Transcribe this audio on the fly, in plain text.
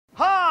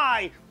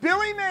Hi,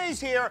 Billy Mays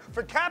here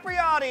for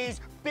Capriotti's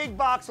Big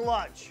Box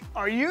Lunch.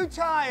 Are you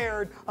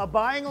tired of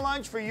buying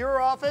lunch for your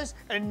office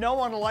and no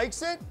one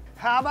likes it?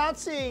 How about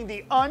seeing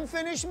the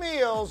unfinished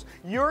meals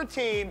your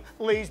team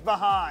leaves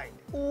behind?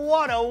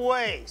 What a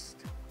waste.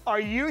 Are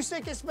you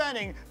sick of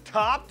spending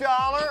top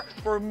dollar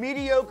for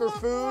mediocre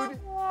food?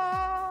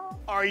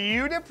 Are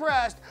you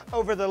depressed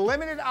over the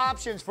limited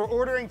options for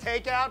ordering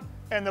takeout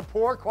and the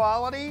poor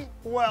quality?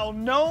 Well,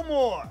 no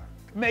more.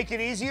 Make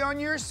it easy on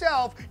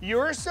yourself,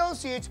 your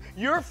associates,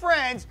 your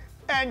friends,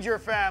 and your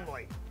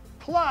family.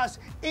 Plus,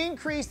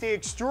 increase the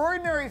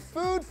extraordinary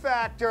food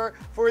factor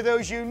for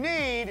those you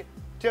need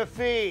to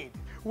feed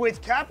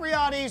with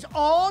Capriotti's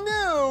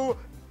all-new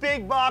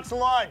Big Box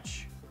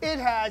Lunch. It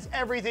has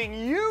everything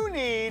you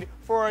need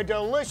for a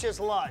delicious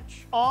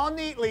lunch, all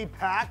neatly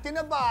packed in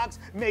a box,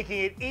 making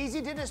it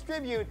easy to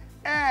distribute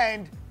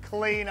and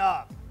clean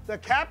up. The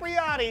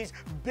Capriotti's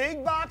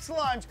Big Box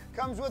Lunch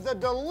comes with a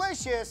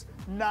delicious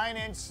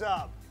 9-inch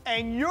sub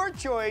and your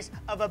choice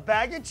of a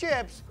bag of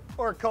chips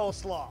or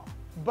coleslaw.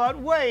 But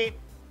wait,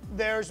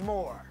 there's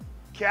more.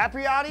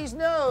 Capriotti's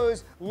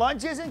knows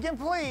lunch isn't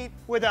complete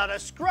without a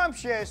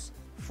scrumptious,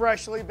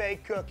 freshly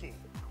baked cookie.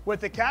 With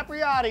the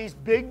Capriotti's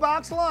Big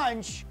Box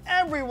Lunch,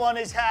 everyone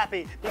is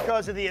happy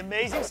because of the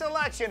amazing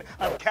selection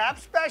of Cap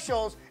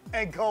Specials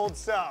and cold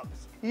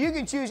subs. You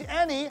can choose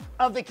any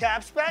of the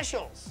Cap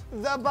Specials,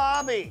 the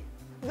Bobby,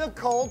 the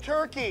Cold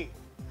Turkey,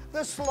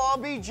 the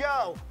Slobby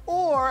Joe,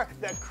 or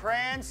the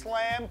Cran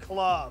Slam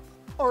Club,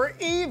 or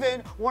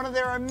even one of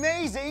their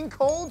amazing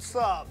cold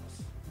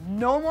subs.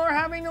 No more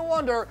having to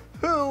wonder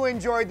who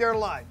enjoyed their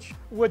lunch.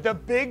 With the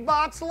Big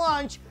Box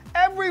Lunch,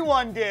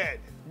 everyone did.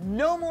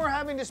 No more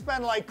having to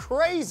spend like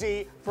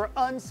crazy for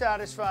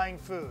unsatisfying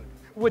food.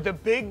 With the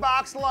Big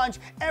Box Lunch,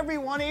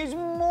 everyone is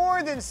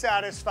more than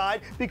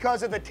satisfied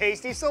because of the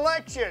tasty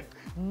selection.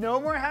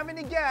 No more having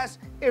to guess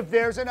if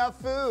there's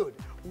enough food.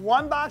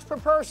 One box per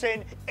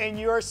person and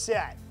you're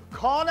set.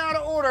 Call now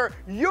to order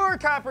your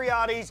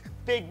Capriotti's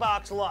Big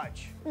Box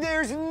Lunch.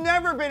 There's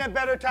never been a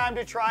better time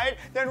to try it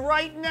than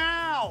right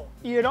now.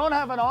 You don't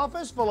have an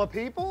office full of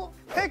people?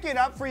 Pick it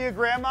up for your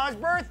grandma's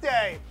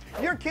birthday,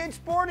 your kid's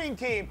sporting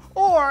team,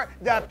 or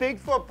that big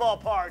football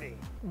party.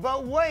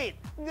 But wait,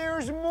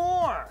 there's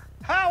more.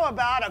 How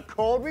about a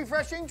cold,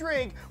 refreshing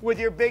drink with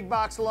your Big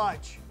Box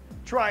Lunch?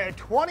 Try a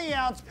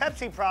 20-ounce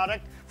Pepsi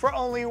product for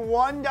only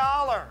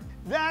 $1.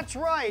 That's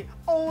right,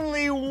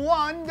 only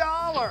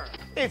 $1.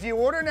 If you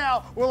order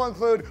now, we'll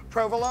include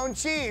provolone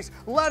cheese,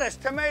 lettuce,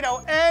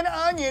 tomato, and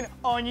onion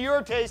on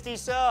your tasty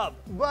sub.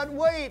 But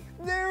wait,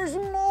 there's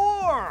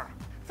more.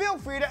 Feel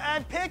free to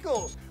add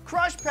pickles,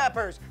 crushed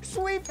peppers,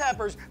 sweet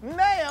peppers,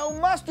 mayo,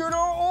 mustard,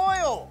 or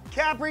oil.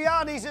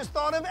 Capriotti's has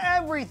thought of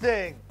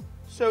everything,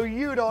 so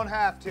you don't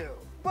have to.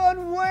 But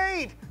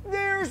wait,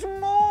 there's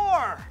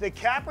more! The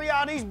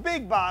Capriotti's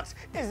Big Box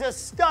is a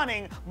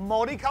stunning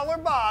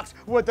multicolor box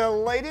with the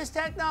latest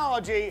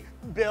technology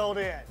built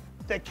in.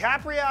 The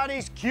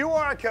Capriotti's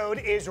QR code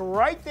is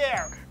right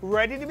there,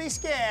 ready to be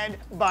scanned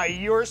by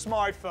your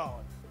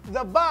smartphone.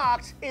 The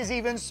box is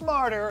even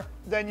smarter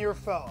than your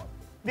phone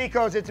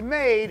because it's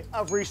made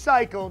of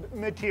recycled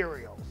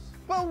materials.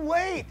 But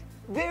wait,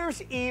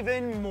 there's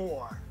even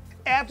more.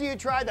 After you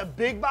try the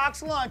Big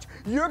Box Lunch,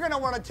 you're gonna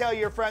wanna tell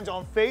your friends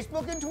on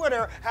Facebook and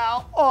Twitter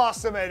how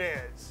awesome it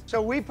is.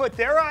 So we put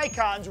their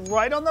icons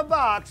right on the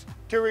box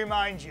to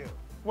remind you.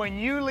 When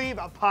you leave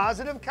a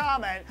positive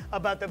comment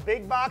about the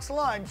Big Box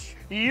Lunch,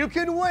 you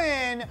could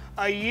win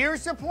a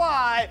year's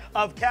supply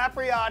of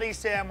Capriotti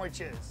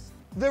sandwiches.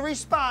 The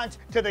response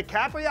to the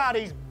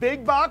Capriotti's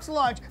Big Box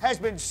Lunch has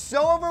been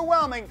so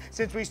overwhelming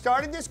since we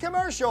started this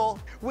commercial,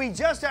 we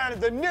just added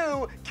the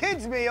new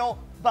Kids Meal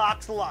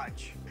Box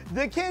Lunch.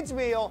 The Kids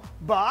Meal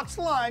Box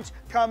Lunch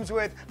comes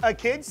with a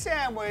kid's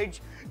sandwich,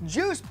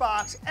 juice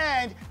box,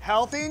 and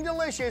healthy and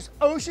delicious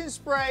Ocean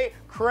Spray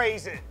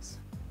craisins.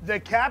 The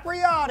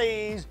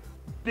Capriotti's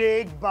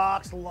Big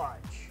Box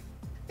Lunch.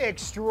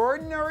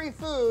 Extraordinary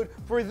food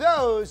for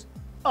those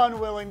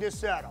unwilling to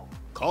settle.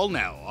 Call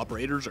now.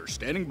 Operators are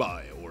standing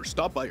by. Or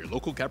stop by your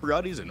local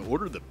Capriotti's and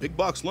order the Big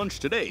Box Lunch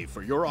today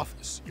for your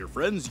office, your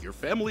friends, your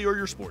family, or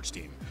your sports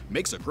team.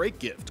 Makes a great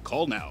gift.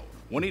 Call now.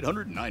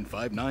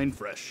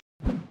 1-800-959-FRESH.